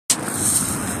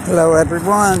Hello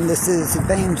everyone, this is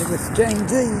Evangelist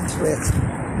James Eads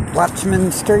with Watchman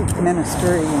Street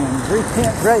Ministry and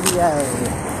Repent Radio.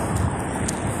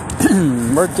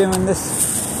 We're doing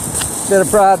this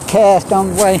little broadcast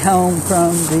on the way home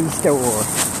from the store.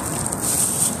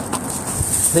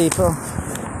 People,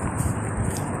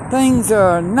 things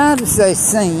are not as they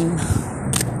seem,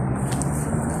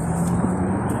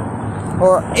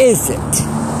 or is it?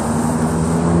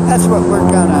 That's what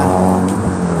we're gonna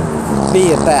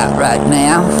be about right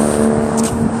now.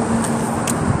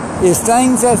 Is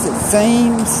things as it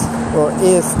seems, or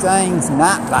is things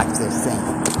not like they seem?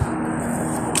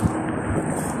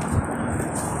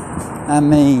 I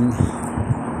mean,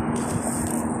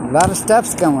 a lot of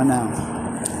stuff's going on.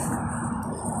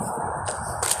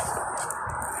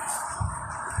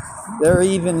 They're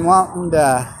even wanting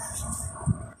to,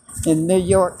 in New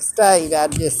York State, I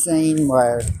just seen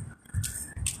where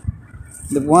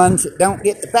the ones that don't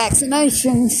get the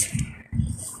vaccinations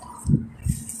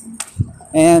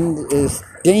and is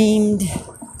deemed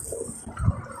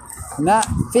not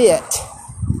fit,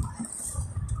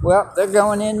 well, they're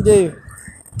going into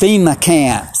FEMA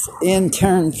camps,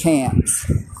 intern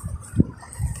camps,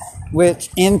 which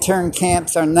intern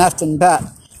camps are nothing but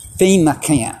FEMA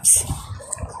camps.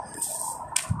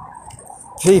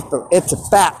 People, it's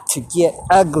about to get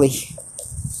ugly.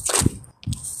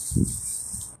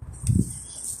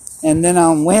 And then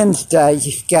on Wednesday,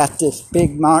 you've got this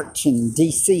big march in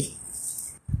D.C.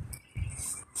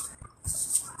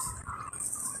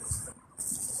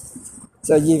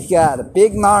 So you've got a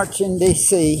big march in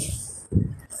D.C.,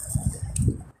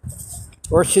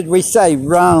 or should we say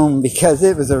Rome, because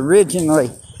it was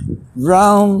originally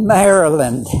Rome,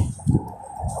 Maryland.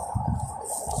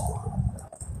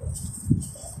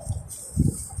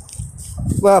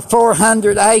 Well,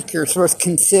 400 acres was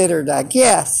considered, I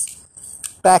guess,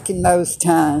 back in those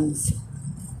times,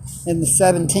 in the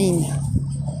 17th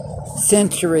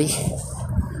century,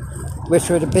 which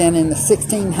would have been in the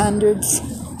 1600s,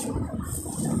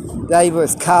 they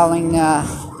was calling,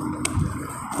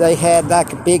 they had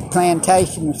like a big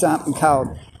plantation or something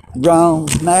called Rome,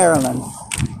 Maryland,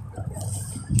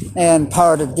 and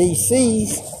part of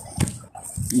D.C.'s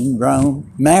in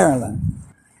Rome, Maryland.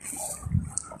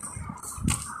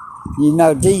 You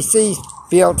know, D.C.'s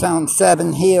built on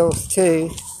 7 hills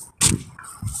too.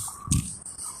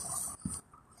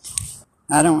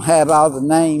 I don't have all the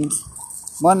names.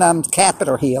 One of them's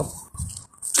Capitol Hill.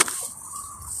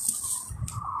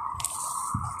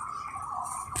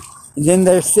 And then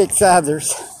there's 6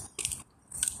 others.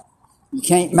 You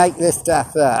can't make this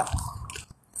stuff up.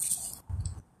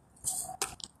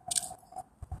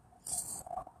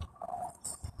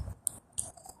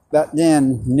 But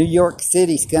then New York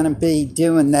City's going to be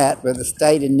doing that with the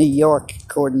state of New York,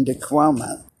 according to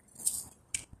Cuomo.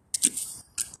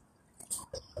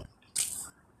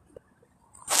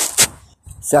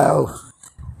 So,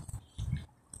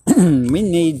 we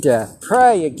need to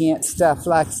pray against stuff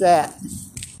like that.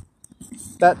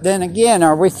 But then again,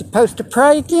 are we supposed to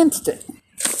pray against it?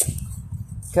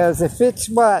 Because if it's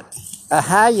what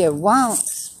Ahaya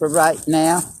wants for right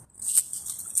now,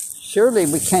 surely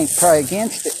we can't pray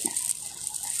against it.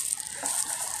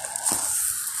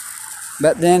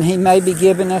 But then he may be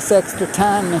giving us extra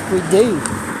time if we do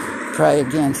pray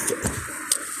against it.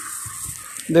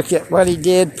 Look at what he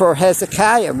did for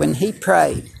Hezekiah when he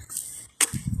prayed.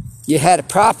 You had a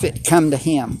prophet come to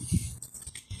him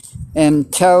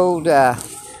and told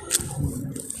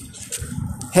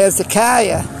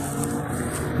Hezekiah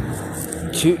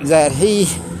that he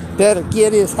better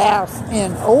get his house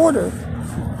in order,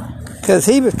 because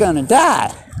he was going to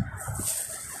die.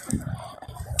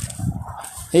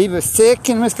 He was sick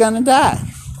and was going to die.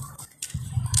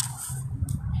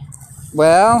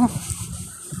 Well,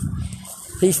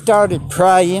 he started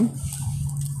praying.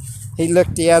 He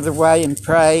looked the other way and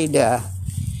prayed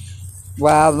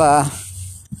while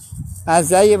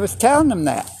Isaiah was telling him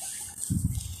that.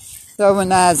 So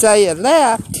when Isaiah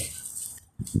left,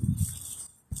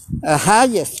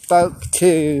 Ahaya spoke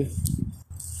to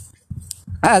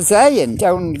Isaiah and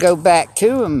told him to go back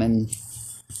to him, and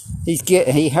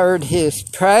he heard his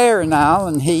prayer and all,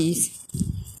 and he's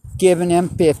given him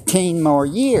 15 more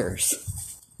years.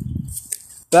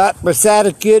 But was that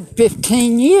a good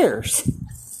 15 years?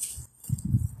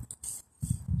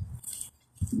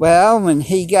 Well, when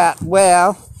he got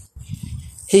well,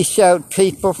 he showed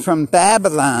people from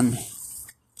Babylon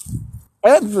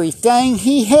everything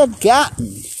he had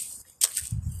gotten.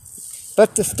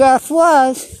 But the stuff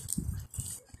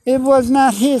it was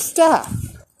not his stuff.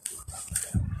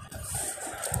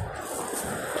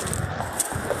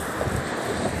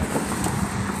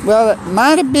 Well, it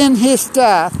might have been his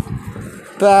stuff,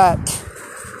 but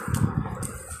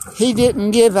he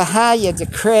didn't give Ahiah the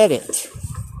credit.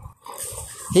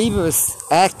 He was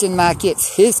acting like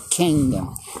it's his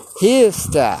kingdom, his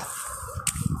stuff.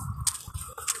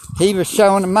 He was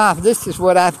showing them off. This is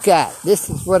what I've got. This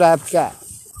is what I've got.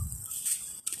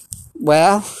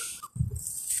 Well,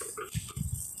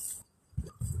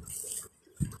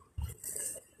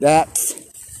 that's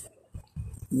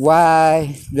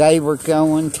why they were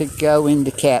going to go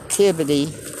into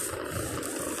captivity,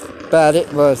 but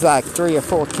it was like 3 or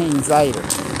 4 kings later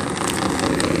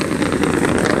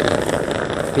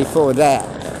before that.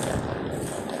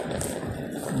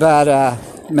 But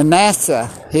Manasseh,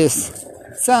 his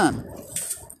son,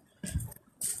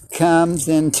 comes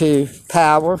into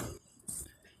power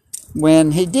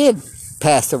when he did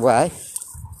pass away,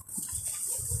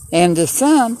 and the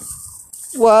son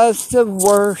was the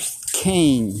worst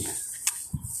king.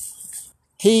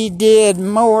 He did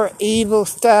more evil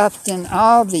stuff than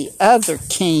all the other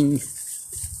kings.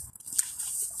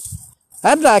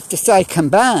 I'd like to say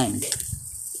combined.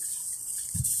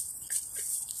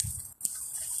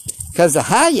 Because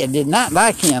Ahiah did not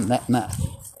like him that much.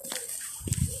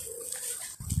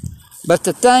 But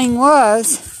the thing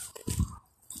was,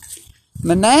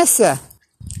 Manasseh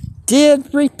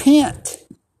did repent.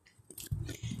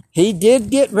 He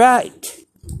did get right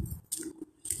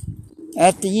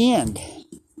at the end.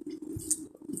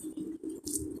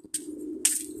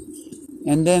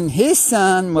 And then his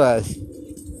son was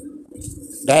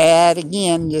bad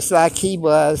again, just like he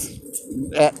was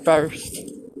at first.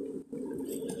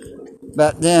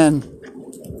 But then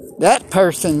that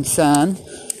person's son,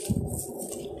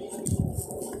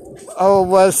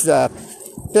 was the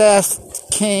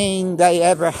best king they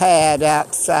ever had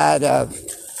outside of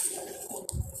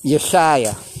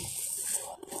Yeshua,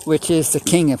 which is the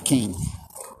King of Kings.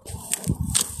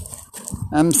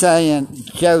 I'm saying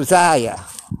Josiah.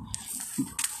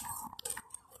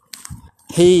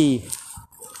 He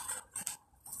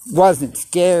wasn't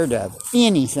scared of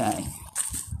anything.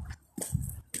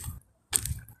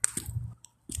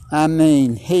 I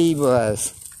mean, he would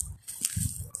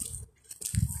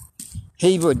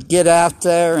get out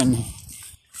there and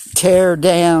tear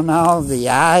down all the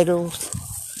idols,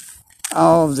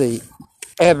 all the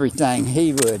everything.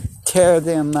 He would tear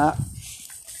them up.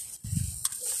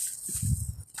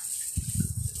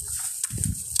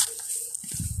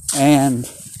 And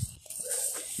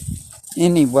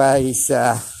anyways,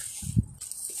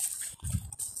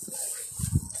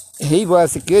 he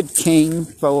was a good king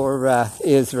for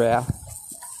Israel.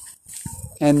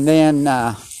 And then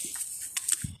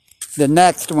the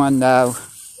next one, though,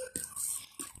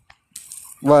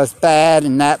 was bad,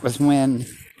 and that was when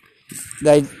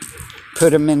they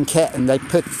put him in and they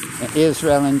put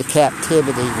Israel into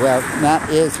captivity. Well, not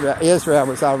Israel. Israel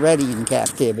was already in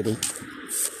captivity.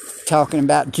 Talking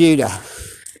about Judah,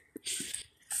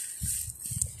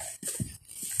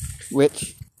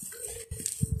 which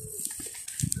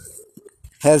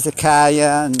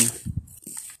Hezekiah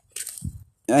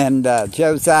and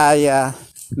Josiah,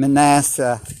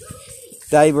 Manasseh,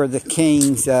 they were the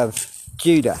kings of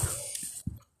Judah.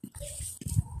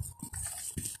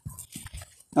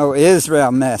 Oh,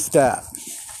 Israel messed up.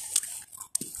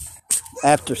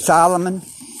 After Solomon,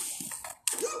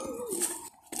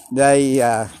 they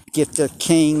get the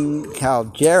king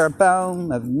called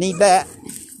Jeroboam of Nebat.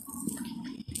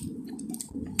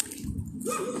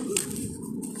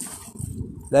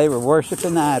 They were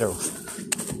worshiping idols.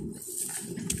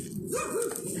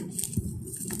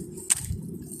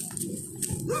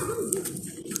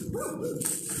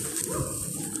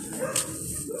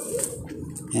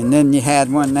 And then you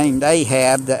had one named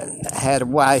Ahab that had a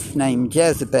wife named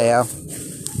Jezebel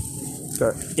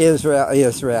for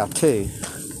Israel too.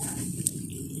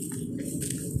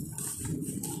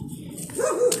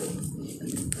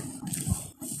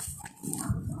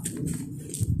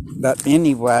 But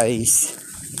anyways,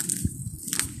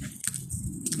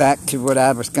 back to what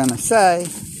I was going to say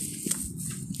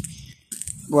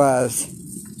was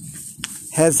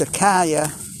Hezekiah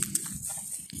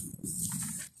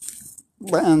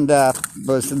wound up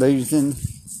was losing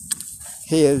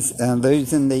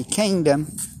the kingdom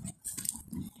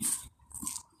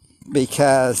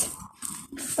because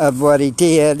of what he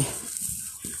did,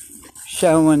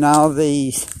 showing all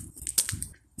these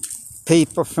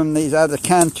people from these other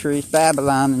countries,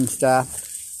 Babylon and stuff,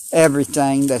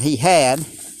 everything that he had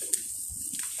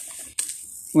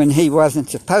when he wasn't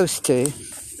supposed to.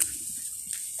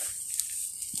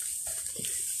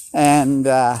 And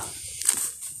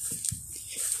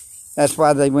that's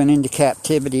why they went into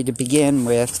captivity to begin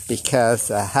with, because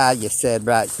Ahiah said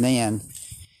right then,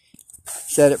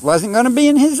 Said it wasn't going to be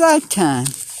in his lifetime,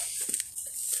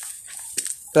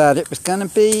 but it was going to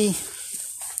be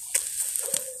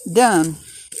done.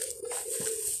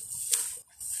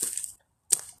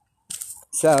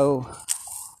 So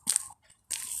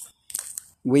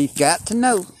we've got to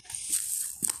know.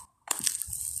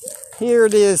 Here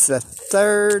it is, the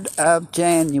 3rd of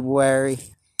January,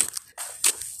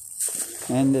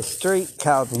 and the street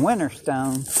called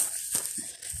Winterstone,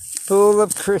 full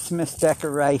of Christmas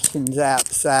decorations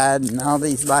outside and all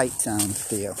these lights on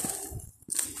still.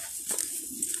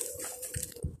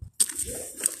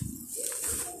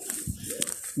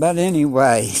 But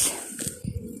anyways,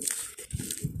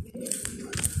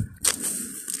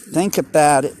 think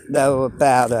about it though,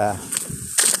 about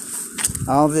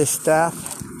all this stuff.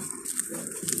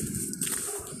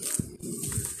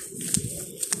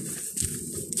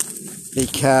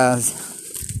 Because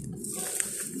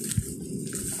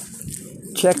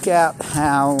check out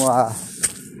how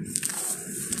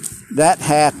that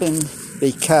happened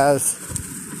because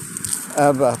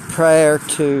of a prayer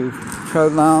to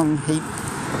prolong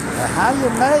how you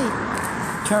may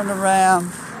turn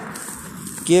around,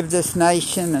 give this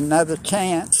nation another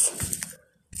chance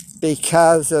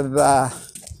because of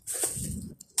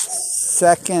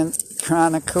 2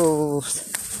 Chronicles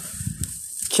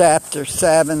chapter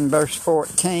 7 verse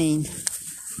 14.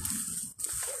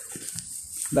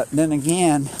 But then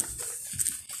again,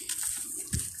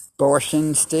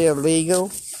 abortion's still legal,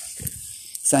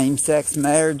 same-sex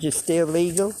marriage is still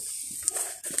legal.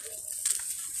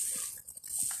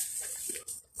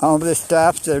 All this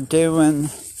stuff they're doing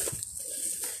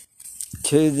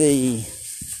to the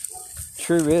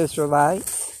true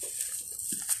Israelites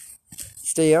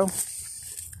still.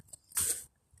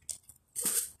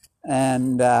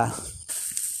 And all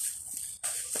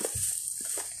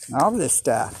this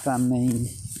stuff, I mean,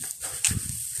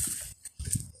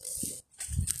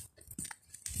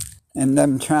 and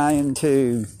them trying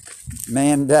to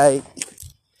mandate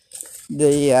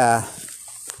the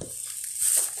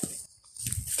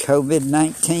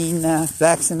COVID-19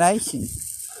 vaccination,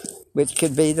 which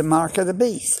could be the mark of the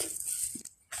beast.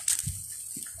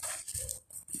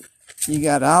 You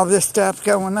got all this stuff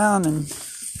going on, and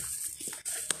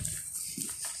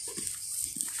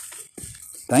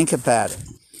think about it.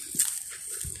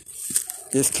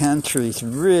 This country's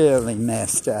really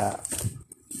messed up.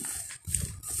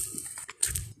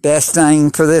 Best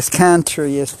thing for this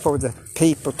country is for the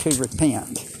people to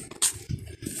repent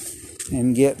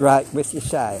and get right with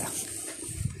Yeshua.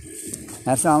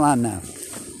 That's all I know.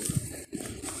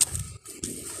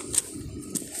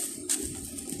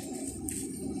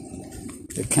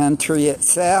 The country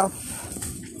itself,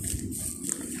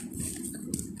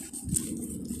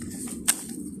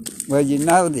 well, you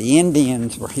know the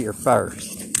Indians were here first.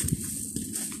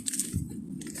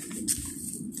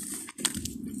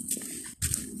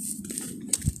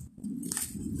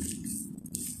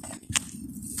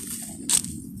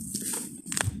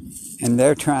 And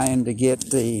they're trying to get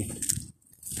the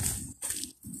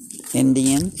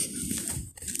Indians,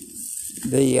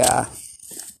 the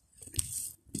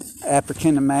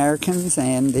African Americans,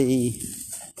 and the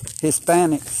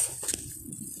Hispanics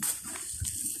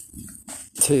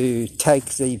to take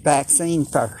the vaccine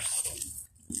first.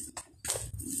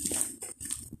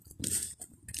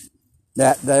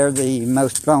 That they're the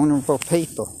most vulnerable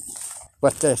people,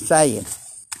 what they're saying.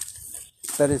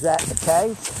 But is that the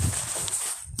case?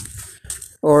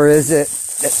 Or is it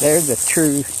that they're the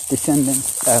true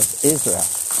descendants of Israel?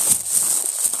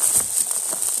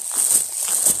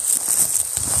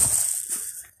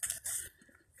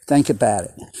 Think about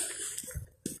it.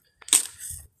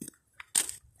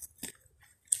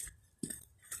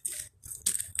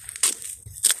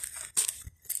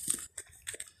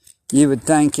 You would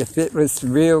think if it was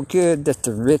real good that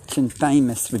the rich and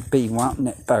famous would be wanting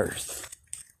it first.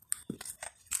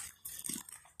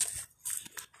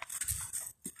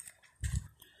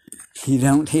 You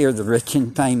don't hear the rich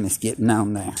and famous getting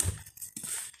on there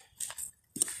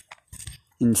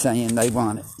and saying they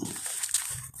want it.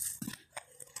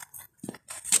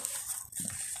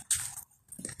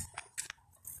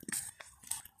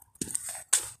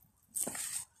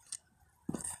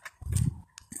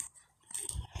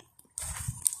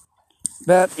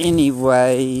 But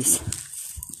anyways,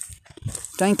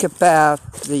 think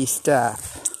about the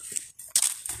stuff.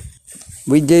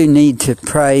 We do need to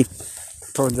pray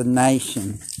for the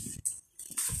nation.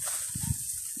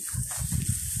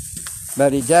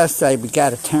 But he does say we got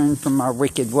to turn from our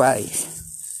wicked ways.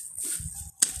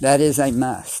 That is a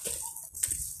must.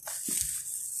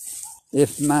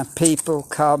 If my people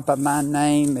called by my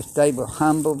name, if they will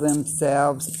humble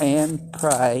themselves and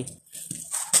pray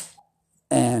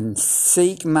and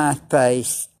seek my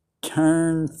face,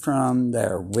 turn from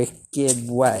their wicked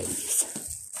ways.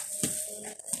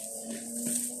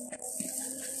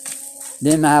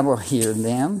 Then I will hear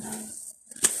them,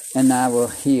 and I will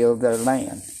heal their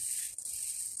land.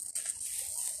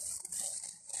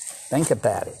 Think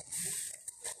about it.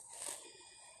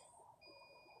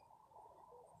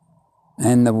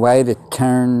 And the way to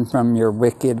turn from your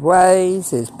wicked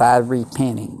ways is by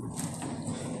repenting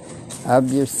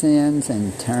of your sins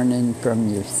and turning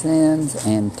from your sins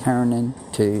and turning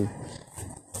to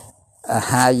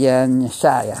Ahaya and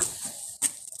Yeshaya.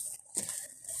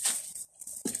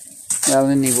 Well,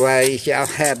 anyways, y'all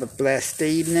have a blessed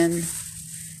evening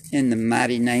in the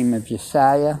mighty name of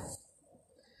Yeshaya.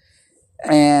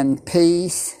 And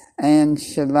peace and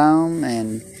shalom,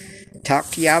 and talk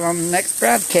to y'all on the next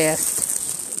broadcast,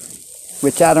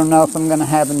 which I don't know if I'm going to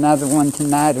have another one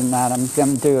tonight or not. I'm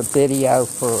going to do a video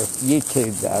for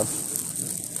YouTube, though.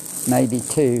 Maybe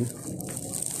 2.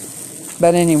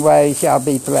 But anyways, y'all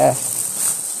be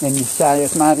blessed in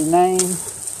Yeshua's mighty name.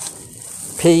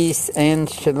 Peace and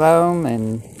shalom,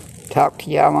 and talk to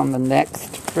y'all on the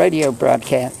next radio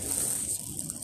broadcast.